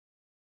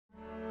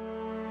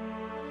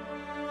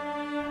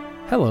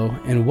Hello,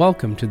 and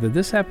welcome to the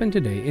This Happened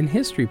Today in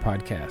History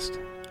podcast.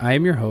 I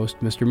am your host,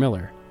 Mr.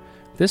 Miller.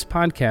 This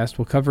podcast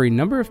will cover a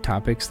number of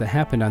topics that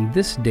happened on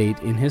this date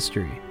in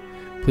history.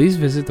 Please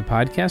visit the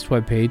podcast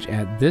webpage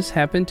at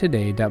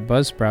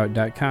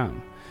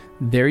thishappenedtoday.buzzsprout.com.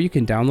 There you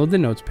can download the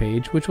notes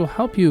page, which will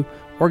help you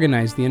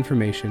organize the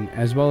information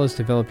as well as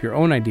develop your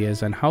own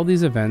ideas on how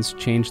these events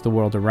change the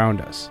world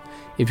around us.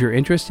 If you're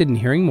interested in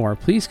hearing more,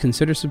 please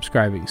consider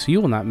subscribing so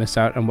you will not miss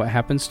out on what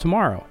happens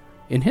tomorrow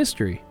in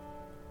history.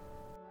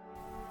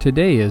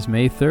 Today is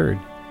May 3rd.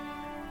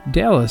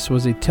 Dallas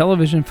was a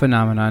television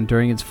phenomenon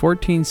during its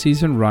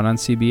 14-season run on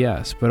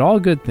CBS, but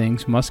all good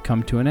things must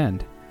come to an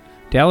end.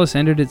 Dallas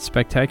ended its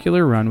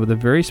spectacular run with a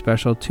very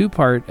special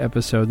two-part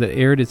episode that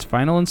aired its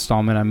final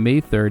installment on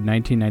May 3rd,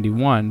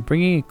 1991,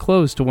 bringing a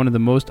close to one of the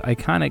most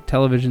iconic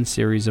television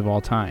series of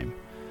all time.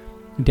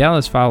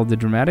 Dallas followed the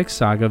dramatic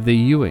saga of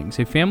the Ewings,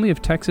 a family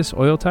of Texas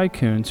oil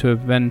tycoons who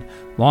have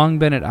long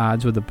been at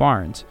odds with the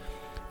Barnes.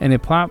 In a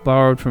plot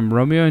borrowed from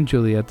Romeo and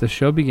Juliet, the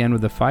show began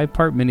with a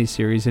 5-part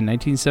miniseries in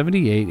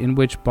 1978 in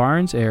which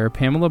Barnes heir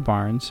Pamela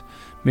Barnes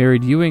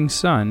married Ewing's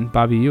son,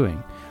 Bobby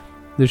Ewing.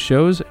 The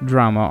show's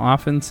drama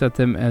often set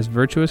them as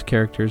virtuous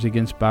characters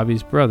against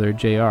Bobby's brother,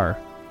 J.R.,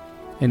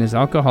 and his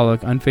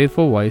alcoholic,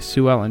 unfaithful wife,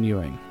 Sue Ellen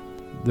Ewing.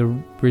 The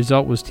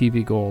result was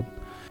TV gold.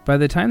 By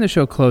the time the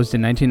show closed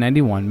in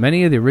 1991,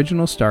 many of the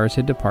original stars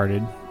had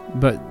departed,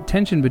 but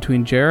tension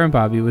between J.R. and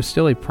Bobby was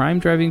still a prime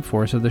driving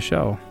force of the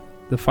show.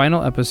 The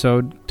final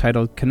episode,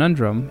 titled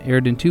Conundrum,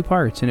 aired in 2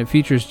 parts, and it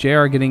features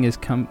J.R. getting his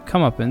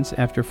comeuppance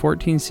after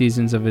 14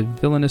 seasons of his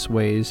villainous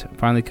ways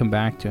finally come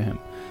back to him.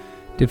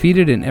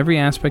 Defeated in every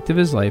aspect of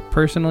his life,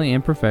 personally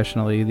and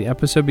professionally, the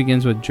episode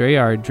begins with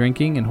J.R.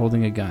 drinking and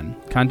holding a gun,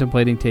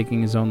 contemplating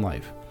taking his own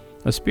life.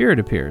 A spirit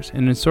appears,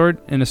 and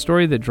in a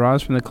story that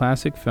draws from the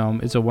classic film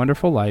It's a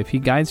Wonderful Life, he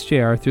guides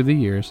J.R. through the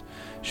years,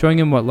 showing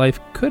him what life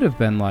could have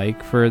been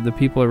like for the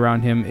people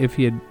around him if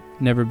he had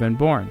never been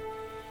born.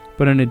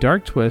 But in a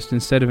dark twist,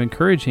 instead of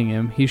encouraging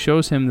him, he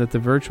shows him that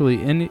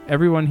virtually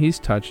everyone he's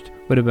touched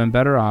would have been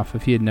better off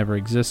if he had never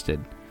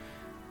existed.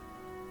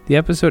 The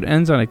episode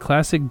ends on a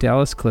classic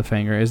Dallas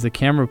cliffhanger as the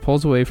camera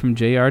pulls away from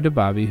J.R. to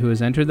Bobby, who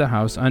has entered the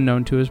house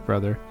unknown to his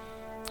brother.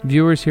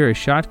 Viewers hear a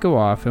shot go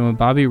off, and when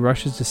Bobby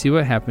rushes to see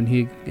what happened,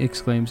 he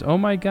exclaims, "Oh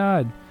my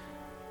God!"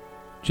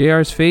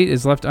 J.R.'s fate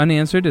is left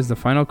unanswered as the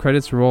final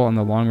credits roll on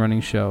the long-running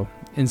show.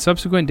 In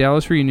subsequent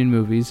Dallas reunion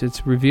movies,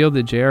 it's revealed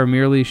that J.R.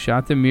 merely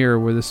shot the mirror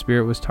where the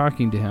spirit was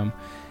talking to him.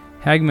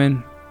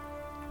 Hagman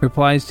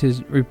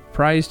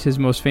reprised his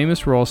most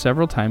famous role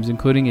several times,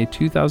 including a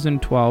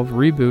 2012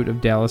 reboot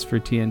of Dallas for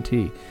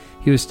TNT.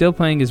 He was still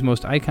playing his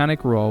most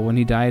iconic role when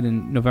he died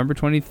on November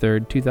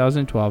 23,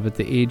 2012, at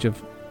the age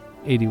of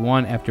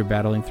 81 after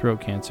battling throat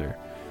cancer.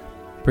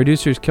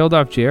 Producers killed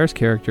off J.R.'s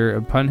character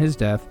upon his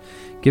death,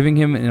 giving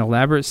him an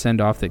elaborate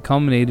send-off that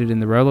culminated in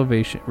the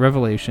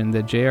revelation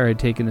that J.R. had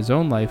taken his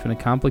own life in a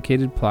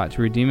complicated plot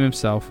to redeem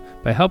himself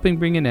by helping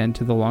bring an end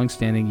to the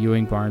long-standing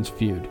Ewing-Barnes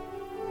feud.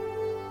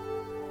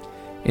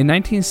 In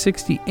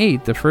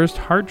 1968, the first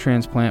heart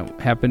transplant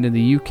happened in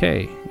the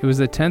UK. It was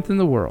the 10th in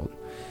the world.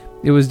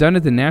 It was done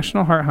at the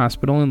National Heart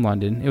Hospital in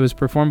London. It was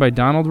performed by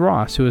Donald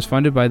Ross, who was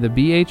funded by the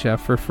BHF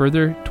for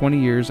further 20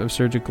 years of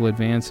surgical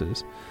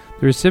advances.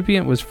 The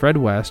recipient was Fred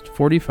West,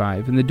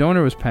 45, and the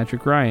donor was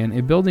Patrick Ryan,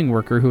 a building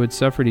worker who had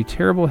suffered a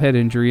terrible head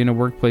injury in a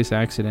workplace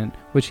accident,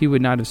 which he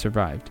would not have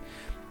survived.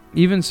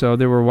 Even so,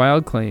 there were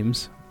wild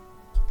claims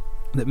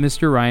that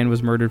Mr. Ryan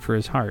was murdered for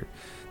his heart.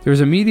 There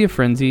was a media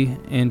frenzy,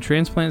 and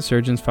transplant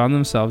surgeons found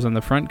themselves on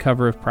the front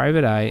cover of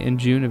Private Eye in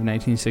June of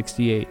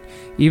 1968.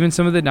 Even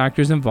some of the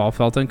doctors involved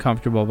felt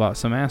uncomfortable about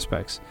some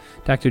aspects.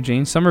 Dr.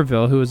 Jane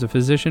Somerville, who was a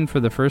physician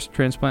for the first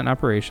transplant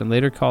operation,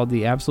 later called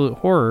the absolute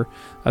horror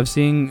of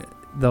seeing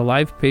the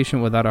live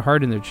patient without a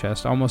heart in their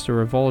chest almost a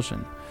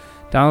revulsion.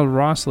 Donald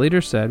Ross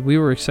later said, "We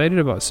were excited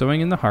about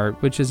sewing in the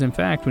heart, which is in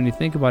fact, when you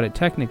think about it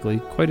technically,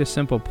 quite a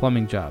simple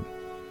plumbing job."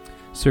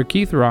 Sir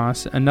Keith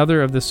Ross,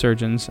 another of the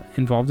surgeons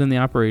involved in the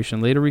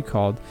operation, later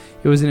recalled,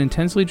 "It was an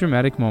intensely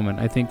dramatic moment,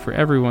 I think, for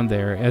everyone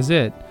there, as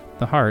it,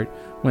 the heart,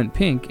 went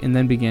pink and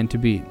then began to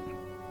beat.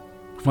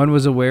 One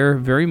was aware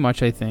very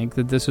much, I think,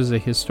 that this was a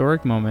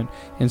historic moment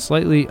and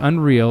slightly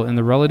unreal in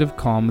the relative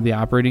calm of the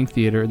operating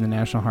theater in the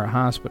National Heart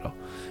Hospital.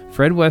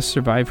 Fred West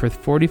survived for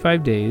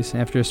 45 days.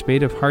 After a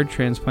spate of heart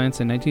transplants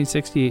in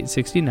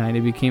 1968-69,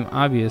 it became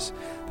obvious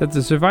that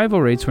the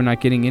survival rates were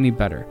not getting any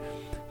better.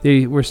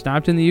 They were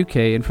stopped in the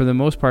UK and for the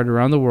most part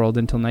around the world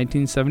until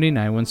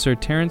 1979 when Sir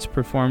Terence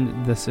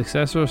performed the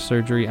successful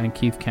surgery on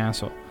Keith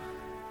Castle.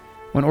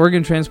 When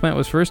organ transplant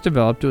was first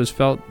developed, it was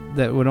felt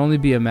that it would only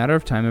be a matter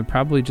of time and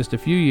probably just a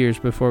few years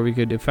before we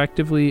could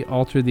effectively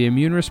alter the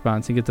immune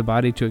response and get the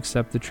body to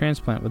accept the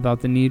transplant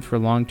without the need for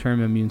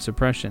long-term immune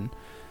suppression,"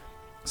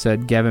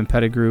 said Gavin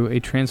Pettigrew, a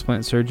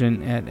transplant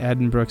surgeon at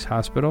Addenbrooke's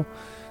Hospital.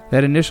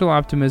 "That initial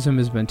optimism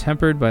has been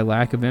tempered by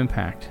lack of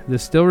impact.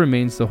 This still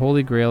remains the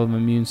holy grail of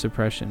immune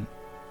suppression.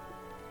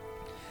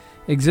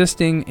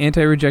 Existing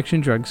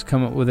anti-rejection drugs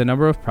come up with a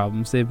number of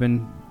problems. They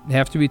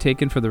have to be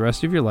taken for the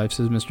rest of your life,"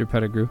 says Mr.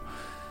 Pettigrew.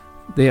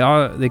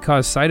 They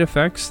cause side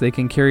effects. They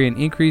can carry an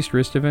increased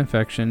risk of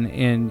infection,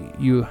 and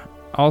you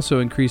also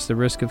increase the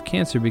risk of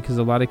cancer because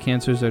a lot of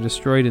cancers are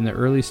destroyed in the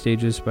early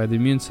stages by the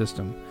immune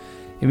system.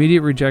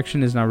 Immediate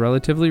rejection is now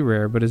relatively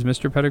rare, but as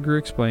Mr. Pettigrew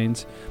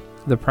explains,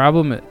 the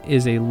problem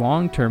is a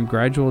long-term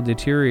gradual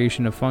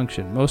deterioration of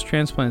function. Most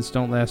transplants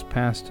don't last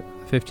past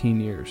 15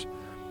 years.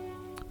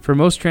 For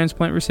most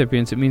transplant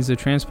recipients, it means the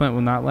transplant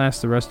will not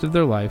last the rest of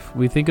their life.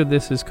 We think of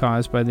this as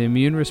caused by the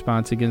immune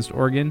response against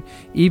organ,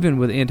 even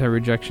with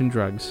anti-rejection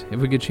drugs.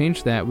 If we could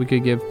change that, we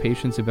could give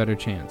patients a better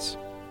chance.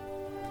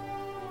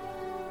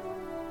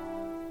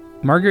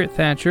 Margaret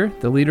Thatcher,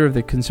 the leader of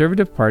the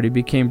Conservative Party,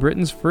 became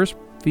Britain's first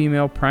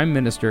female prime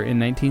minister in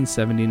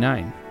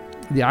 1979.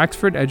 The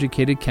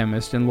Oxford-educated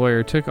chemist and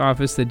lawyer took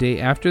office the day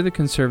after the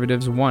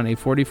Conservatives won a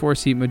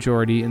 44-seat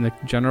majority in the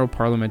general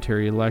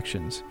parliamentary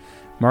elections.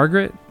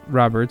 Margaret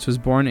Roberts was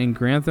born in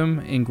Grantham,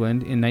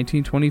 England in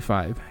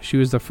 1925. She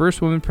was the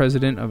first woman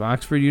president of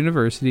Oxford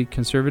University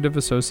Conservative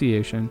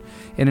Association,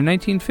 and in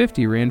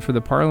 1950 ran for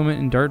the Parliament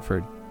in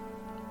Dartford.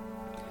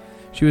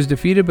 She was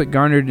defeated but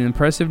garnered an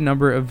impressive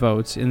number of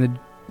votes in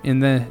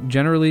the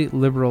generally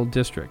Liberal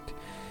district.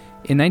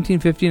 In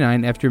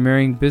 1959, after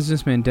marrying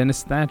businessman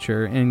Dennis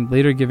Thatcher and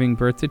later giving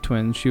birth to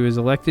twins, she was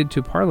elected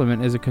to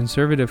Parliament as a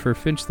Conservative for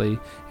Finchley,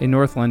 a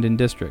North London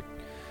district.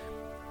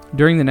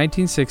 During the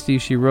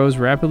 1960s, she rose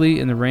rapidly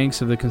in the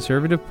ranks of the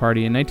Conservative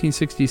Party. In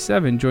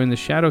 1967, joined the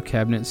Shadow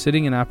Cabinet,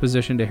 sitting in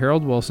opposition to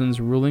Harold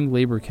Wilson's ruling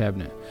Labour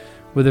Cabinet.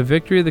 With the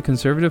victory of the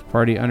Conservative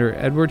Party under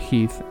Edward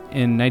Heath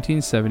in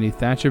 1970,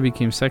 Thatcher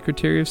became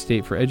Secretary of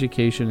State for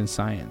Education and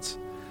Science.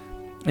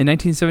 In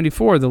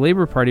 1974, the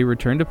Labour Party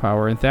returned to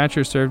power, and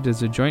Thatcher served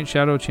as a joint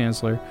shadow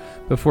chancellor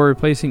before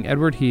replacing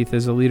Edward Heath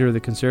as the leader of the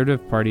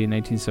Conservative Party in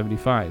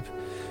 1975.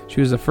 She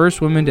was the first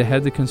woman to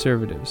head the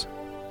Conservatives.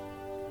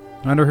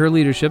 Under her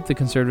leadership, the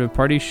Conservative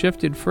Party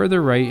shifted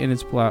further right in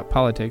its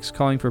politics,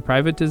 calling for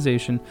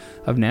privatization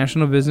of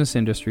national business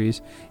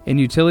industries and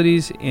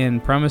utilities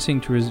and promising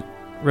to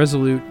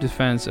resolute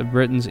defense of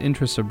Britain's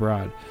interests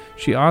abroad.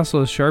 She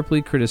also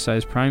sharply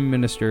criticized Prime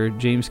Minister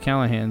James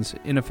Callaghan's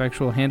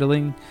ineffectual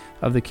handling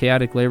of the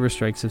chaotic labor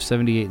strikes of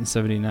 78 and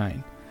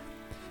 79.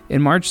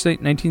 In March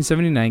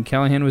 1979,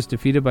 Callaghan was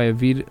defeated by a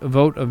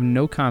vote of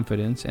no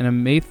confidence, and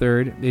on May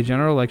 3rd, a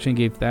general election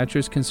gave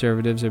Thatcher's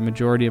Conservatives a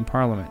majority in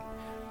Parliament.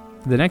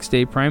 The next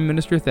day, Prime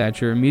Minister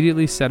Thatcher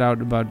immediately set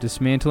out about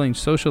dismantling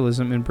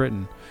socialism in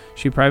Britain.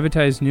 She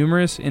privatized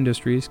numerous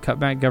industries, cut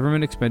back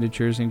government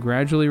expenditures, and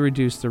gradually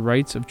reduced the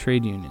rights of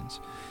trade unions.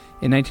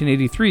 In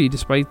 1983,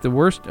 despite the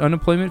worst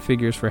unemployment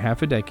figures for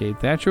half a decade,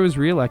 Thatcher was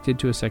re-elected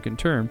to a second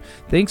term,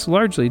 thanks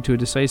largely to a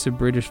decisive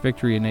British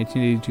victory in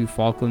 1982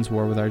 Falklands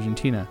War with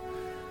Argentina.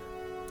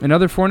 In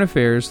other foreign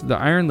affairs, the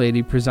Iron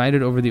Lady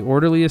presided over the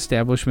orderly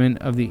establishment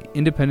of the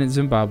independent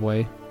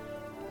Zimbabwe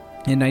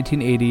in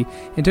 1980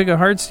 and took a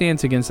hard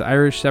stance against the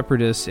Irish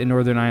separatists in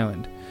Northern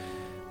Ireland.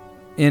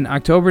 In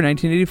October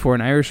 1984,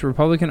 an Irish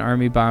Republican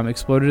Army bomb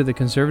exploded at the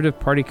Conservative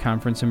Party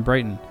conference in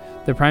Brighton.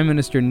 The Prime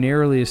Minister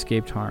narrowly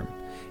escaped harm.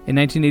 In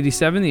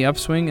 1987, the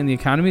upswing in the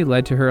economy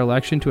led to her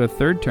election to a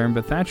third term,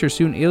 but Thatcher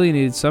soon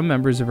alienated some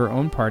members of her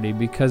own party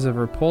because of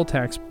her poll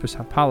tax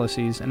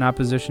policies and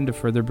opposition to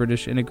further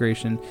British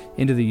integration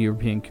into the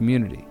European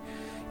community.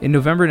 In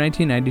November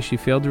 1990, she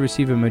failed to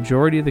receive a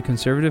majority of the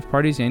Conservative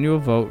Party's annual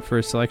vote for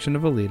a selection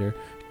of a leader.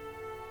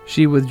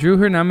 She withdrew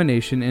her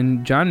nomination,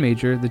 and John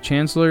Major, the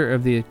Chancellor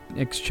of the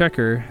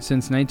Exchequer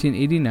since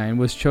 1989,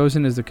 was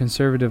chosen as the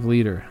Conservative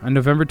leader. On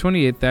November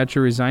 28,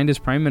 Thatcher resigned as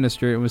Prime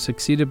Minister and was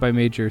succeeded by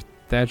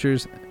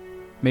Thatcher's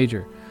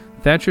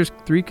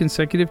 3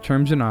 consecutive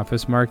terms in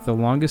office marked the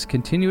longest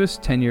continuous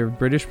tenure of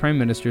British Prime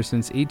Minister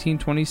since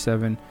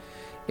 1827.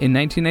 In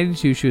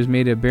 1992, she was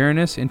made a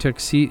Baroness and took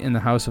seat in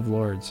the House of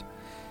Lords.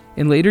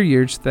 In later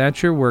years,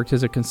 Thatcher worked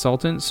as a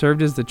consultant,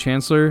 served as the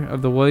Chancellor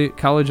of the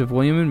College of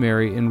William and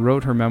Mary, and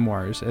wrote her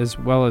memoirs, as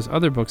well as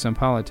other books on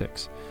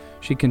politics.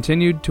 She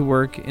continued to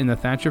work in the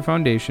Thatcher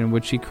Foundation,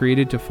 which she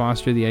created to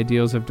foster the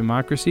ideals of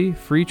democracy,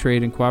 free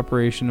trade, and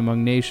cooperation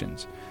among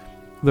nations.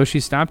 Though she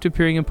stopped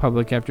appearing in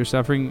public after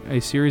suffering a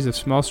series of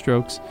small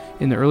strokes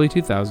in the early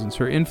 2000s,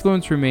 her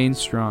influence remained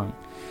strong.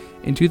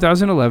 In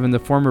 2011, the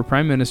former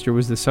Prime Minister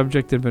was the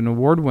subject of an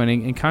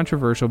award-winning and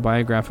controversial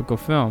biographical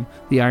film,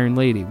 The Iron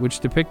Lady, which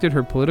depicted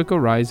her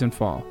political rise and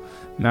fall.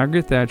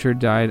 Margaret Thatcher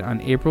died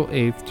on April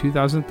 8,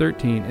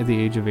 2013, at the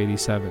age of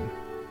 87.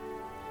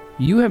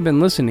 You have been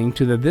listening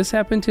to the This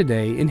Happened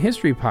Today in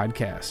History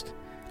podcast.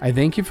 I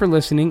thank you for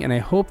listening, and I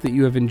hope that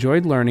you have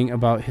enjoyed learning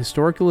about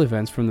historical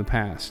events from the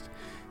past.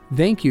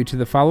 Thank you to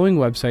the following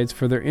websites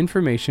for their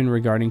information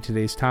regarding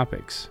today's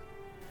topics: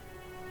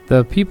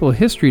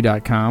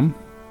 ThePeopleHistory.com,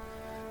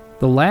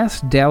 the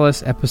last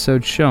Dallas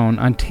episode shown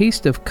on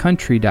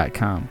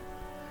tasteofcountry.com,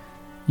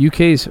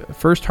 UK's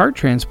first heart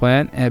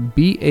transplant at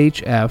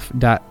bhf.org.uk,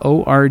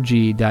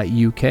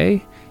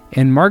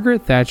 and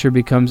Margaret Thatcher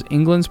becomes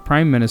England's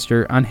Prime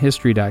Minister on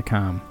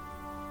History.com.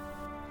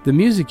 The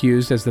music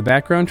used as the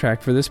background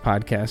track for this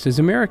podcast is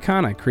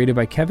Americana, created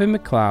by Kevin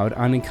MacLeod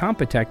on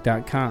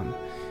Incompetech.com.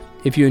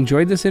 If you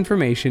enjoyed this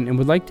information and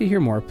would like to hear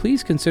more,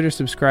 please consider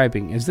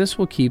subscribing, as this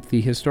will keep the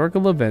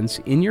historical events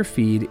in your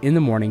feed in the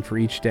morning for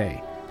each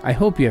day. I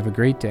hope you have a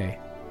great day.